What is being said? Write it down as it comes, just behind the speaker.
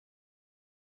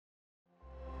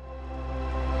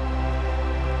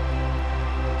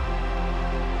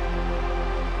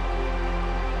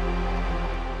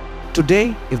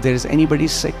Today, if there is anybody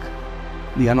sick,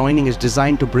 the anointing is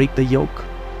designed to break the yoke.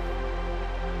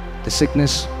 The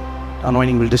sickness,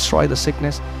 anointing will destroy the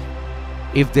sickness.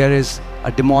 If there is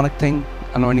a demonic thing,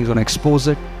 anointing is going to expose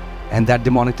it, and that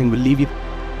demonic thing will leave you.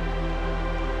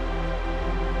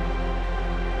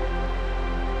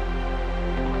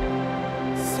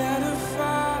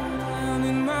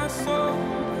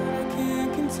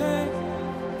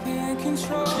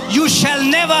 You shall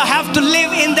never have to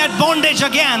live in that bondage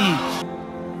again.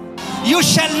 You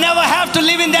shall never have to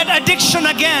live in that addiction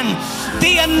again.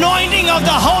 The anointing of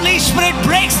the Holy Spirit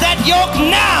breaks that yoke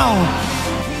now.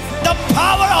 The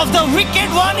power of the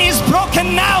wicked one is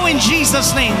broken now in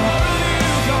Jesus' name.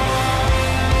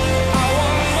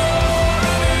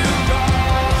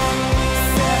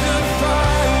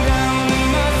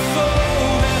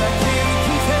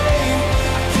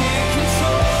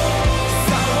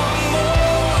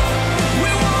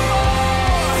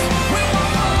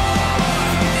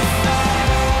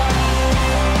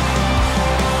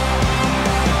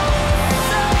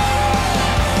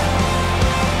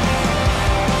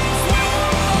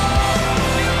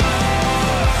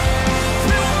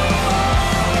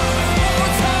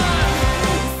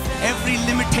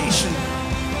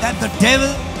 That the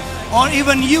devil or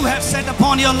even you have set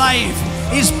upon your life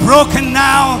is broken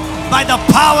now by the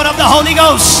power of the Holy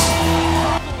Ghost.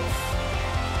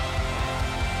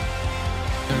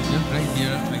 Just right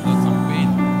here, I got some pain.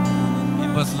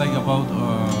 It was like about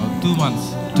 2 months.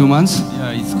 2 months?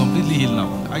 Yeah, it's completely healed now.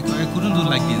 I couldn't do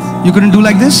like this. You couldn't do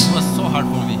like this? It was so hard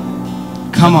for me.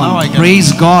 Come on,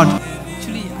 praise God.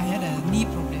 Actually, I had a knee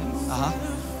problem.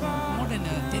 More than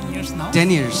 10 years now. 10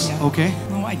 years, Yeah. okay.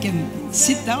 Now I can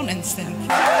sit down and stand.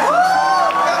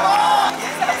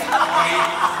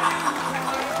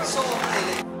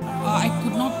 I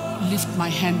could not lift my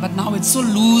hand, but now it's so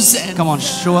loose. And Come on,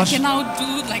 show us. I can now do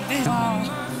it like this. Wow.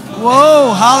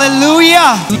 Whoa,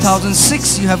 hallelujah.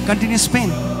 2006, you have continuous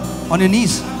pain on your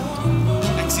knees.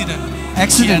 Accident.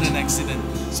 Accident. She had an accident.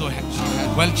 So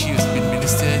while she has been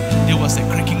ministered, there was a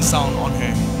cracking sound on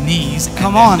her knees. And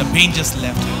Come then on. the pain just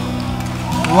left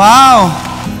her. Wow.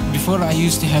 Before I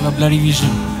used to have a blurry vision.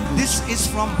 This is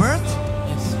from birth?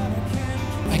 Yes.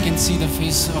 I can see the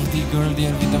face of the girl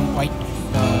there with the white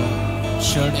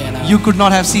shirt and You could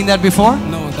not have seen that before?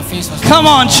 no, the face was Come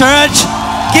on, church.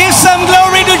 Give some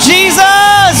glory to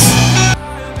Jesus.